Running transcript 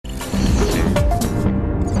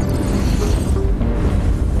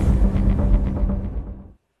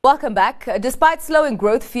Welcome back. Despite slowing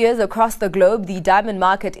growth fears across the globe, the diamond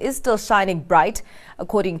market is still shining bright.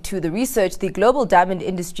 According to the research, the global diamond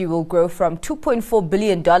industry will grow from $2.4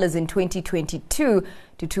 billion in 2022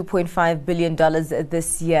 to $2.5 billion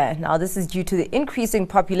this year. Now, this is due to the increasing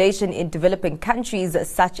population in developing countries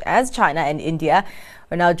such as China and India.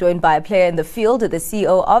 We're now joined by a player in the field, the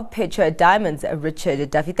CEO of Petra Diamonds, Richard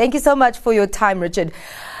Duffy. Thank you so much for your time, Richard.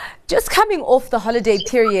 Just coming off the holiday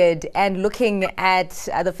period and looking at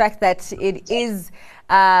the fact that it is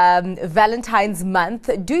Valentine's month,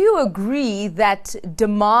 do you agree that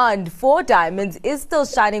demand for diamonds is still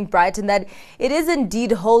shining bright and that it is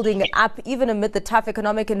indeed holding up even amid the tough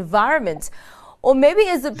economic environment? Or maybe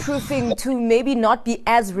is it proving to maybe not be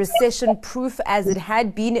as recession-proof as it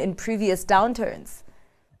had been in previous downturns?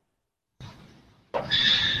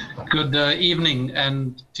 Good evening,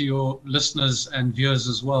 and to your listeners and viewers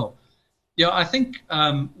as well. Yeah, I think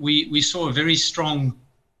we saw a very strong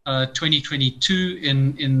 2022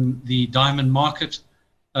 in the diamond market,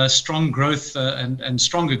 strong growth and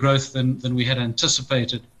stronger growth than we had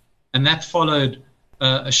anticipated. And that followed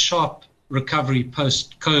a sharp recovery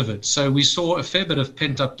post-COVID. So we saw a fair bit of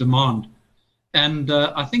pent-up demand. And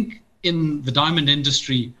I think in the diamond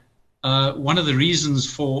industry, one of the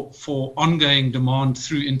reasons for ongoing demand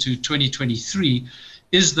through into 2023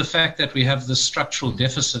 is the fact that we have the structural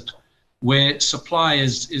deficit, where supply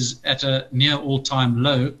is at a near all-time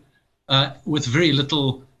low, with very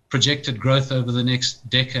little projected growth over the next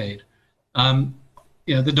decade. The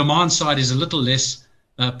demand side is a little less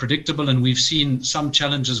predictable, and we've seen some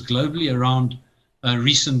challenges globally around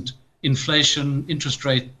recent inflation, interest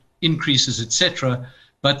rate increases, etc.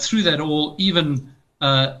 But through that all, even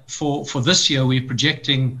for this year, we're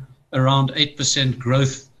projecting around 8%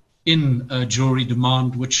 growth in jewelry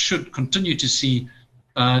demand, which should continue to see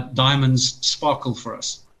diamonds sparkle for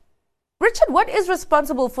us. Richard, what is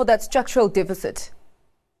responsible for that structural deficit?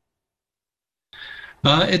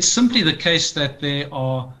 It's simply the case that there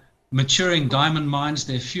are maturing diamond mines.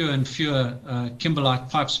 There are fewer and fewer kimberlite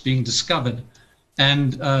pipes being discovered.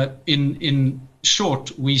 And in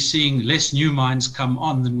short, we're seeing less new mines come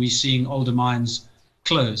on than we're seeing older mines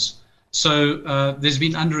close. So there's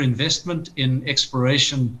been underinvestment in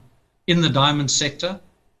exploration in the diamond sector.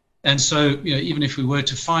 And so, even if we were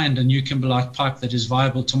to find a new kimberlite pipe that is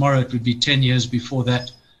viable tomorrow, it would be 10 years before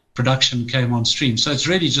that production came on stream. So it's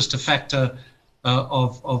really just a factor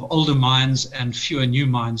of older mines and fewer new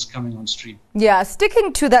mines coming on stream. Yeah,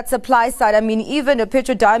 sticking to that supply side, I mean, even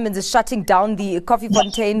Petra Diamonds is shutting down the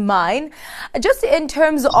Koffiefontein mine. Just in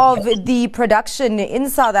terms of the production in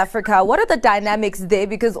South Africa, what are the dynamics there?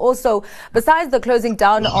 Because also, besides the closing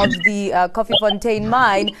down of the Koffiefontein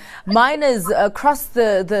mine, miners across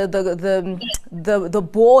the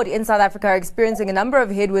board in South Africa are experiencing a number of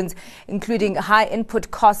headwinds, including high input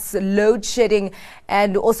costs, load shedding,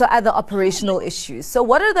 and also other operational issues. So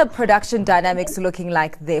what are the production dynamics looking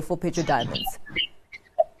like there for Petra Diamonds?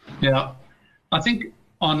 Yeah, I think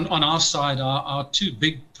on our side, our two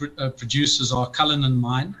big producers are Cullinan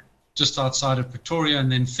Mine, just outside of Pretoria,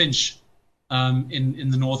 and then Finsch in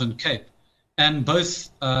the Northern Cape. And both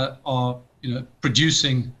are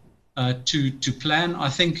producing to plan. I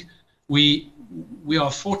think we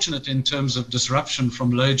are fortunate in terms of disruption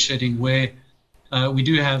from load shedding, where we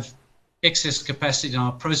do have excess capacity in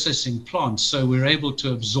our processing plants, so we're able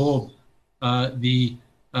to absorb the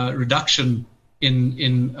reduction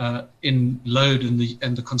in load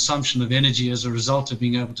and the consumption of energy as a result of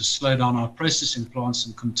being able to slow down our processing plants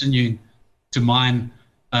and continuing to mine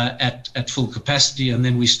at full capacity, and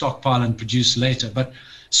then we stockpile and produce later. But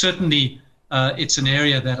certainly it's an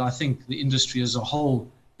area that I think the industry as a whole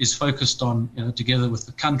is focused on, together with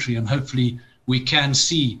the country, and hopefully we can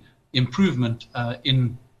see improvement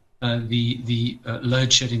in the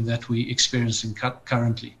load shedding that we're experiencing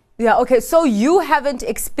currently. Yeah, okay, so you haven't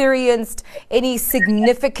experienced any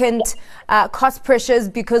significant cost pressures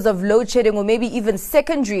because of load shedding, or maybe even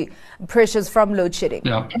secondary pressures from load shedding?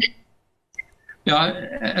 Yeah,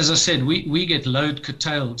 as I said, we get load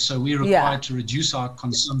curtailed, so we're required to reduce our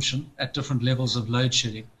consumption at different levels of load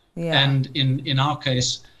shedding. And in our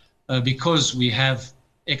case, because we have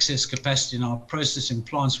excess capacity in our processing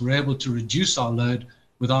plants, we're able to reduce our load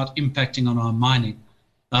without impacting on our mining.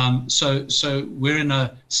 So we're in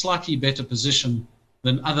a slightly better position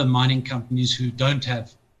than other mining companies who don't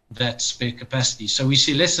have that spare capacity. So we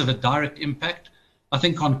see less of a direct impact. I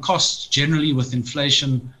think on costs generally, with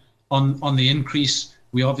inflation on the increase,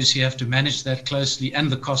 we obviously have to manage that closely,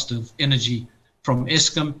 and the cost of energy from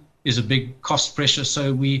Eskom is a big cost pressure.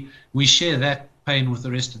 So we share that pain with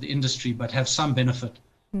the rest of the industry, but have some benefit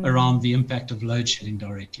around the impact of load shedding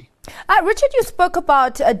directly. Richard, you spoke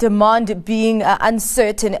about demand being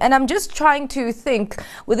uncertain, and I'm just trying to think,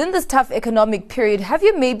 within this tough economic period, have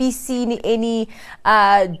you maybe seen any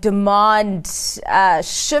demand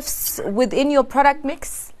shifts within your product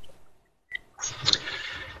mix?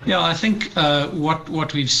 Yeah, I think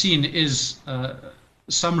what we've seen is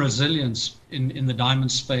some resilience in the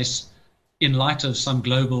diamond space in light of some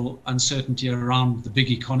global uncertainty around the big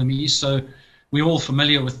economy. So we're all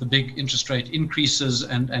familiar with the big interest rate increases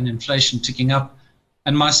and inflation ticking up.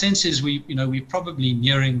 And my sense is we're probably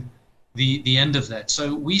nearing the end of that.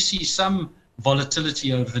 So we see some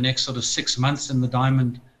volatility over the next sort of 6 months in the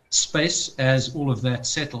diamond space as all of that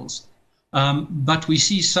settles. But we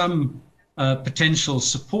see some potential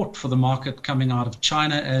support for the market coming out of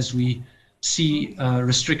China as we see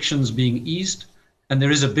restrictions being eased. And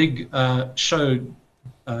there is a big show,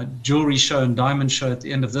 jewelry show and diamond show at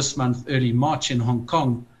the end of this month, early March in Hong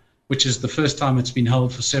Kong, which is the first time it's been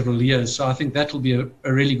held for several years. So I think that will be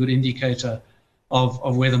a really good indicator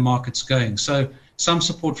of where the market's going. So some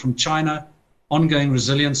support from China, ongoing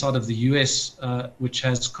resilience out of the US, which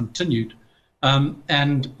has continued.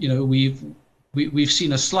 And we've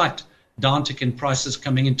seen a slight downtick in prices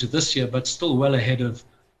coming into this year, but still well ahead of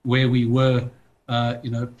where we were,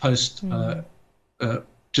 post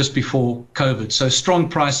just before COVID. So strong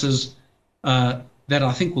prices that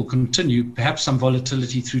I think will continue, perhaps some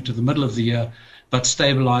volatility through to the middle of the year, but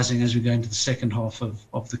stabilizing as we go into the second half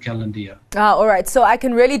of the calendar year. All right. So I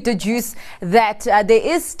can really deduce that there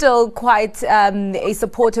is still quite a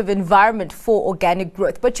supportive environment for organic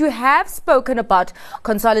growth. But you have spoken about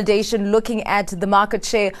consolidation, looking at the market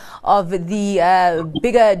share of the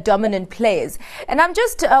bigger dominant players. And I'm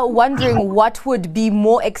just wondering what would be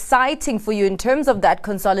more exciting for you in terms of that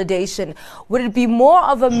consolidation. Would it be more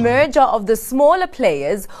of a merger of the smaller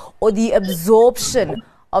players or the absorption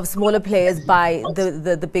of smaller players by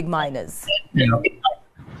the big miners? Yeah.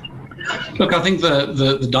 Look, I think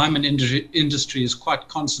the diamond industry is quite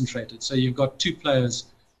concentrated. So you've got two players,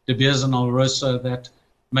 De Beers and Alrosa, that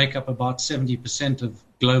make up about 70% of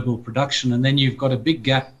global production. And then you've got a big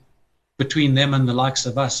gap between them and the likes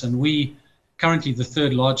of us. And we currently the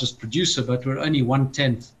third largest producer, but we're only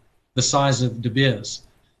 1/10 the size of De Beers.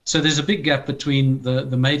 So there's a big gap between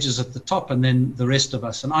the majors at the top and then the rest of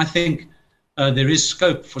us. And I think there is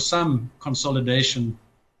scope for some consolidation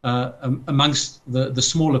amongst the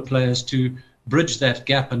smaller players to bridge that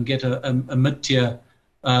gap and get a mid-tier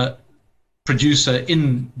producer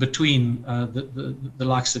in between the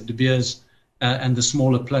likes of De Beers and the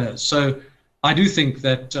smaller players. So I do think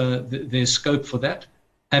that there's scope for that.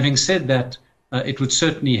 Having said that, it would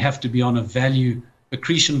certainly have to be on a value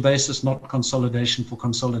accretion basis, not consolidation for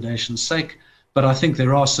consolidation's sake. But I think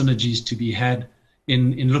there are synergies to be had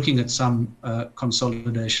in looking at some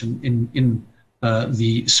consolidation in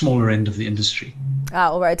the smaller end of the industry.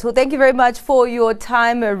 All right. Well, thank you very much for your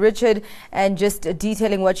time, Richard, and just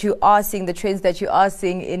detailing what you are seeing, the trends that you are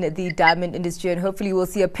seeing in the diamond industry. And hopefully we'll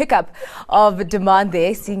see a pickup of demand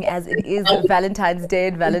there, seeing as it is Valentine's Day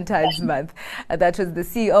and Valentine's Month. That was the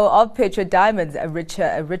CEO of Petra Diamonds,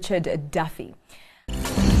 Richard Duffy.